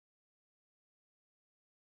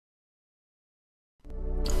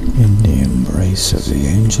In the embrace of the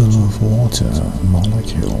angel of water,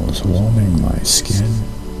 molecules warming my skin.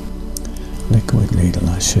 Liquidly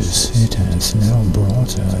luscious, it has now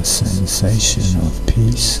brought a sensation of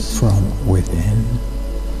peace from within.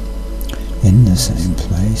 In the same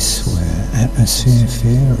place where atmosphere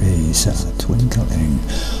fairies are twinkling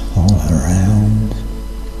all around,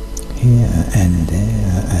 here and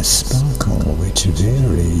there a sparkle which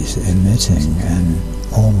varies, emitting an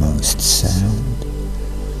almost sound.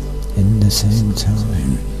 In the same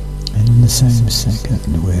time, in the same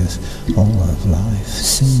second, with all of life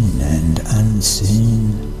seen and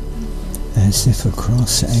unseen, as if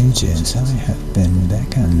across ages I have been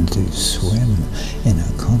beckoned to swim in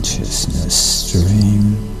a consciousness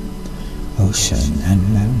stream. Ocean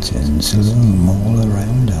and mountains loom all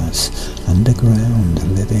around us, underground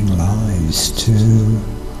living lives too.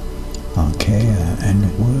 Archaea and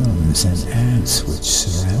worms and ants which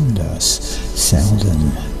surround us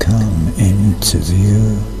seldom come into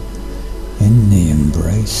view. In the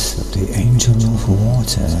embrace of the angel of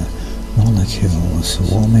water, molecules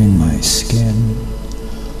warming my skin,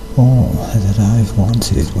 all that I've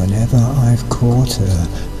wanted whenever I've caught a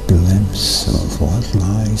glimpse of what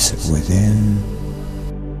lies within.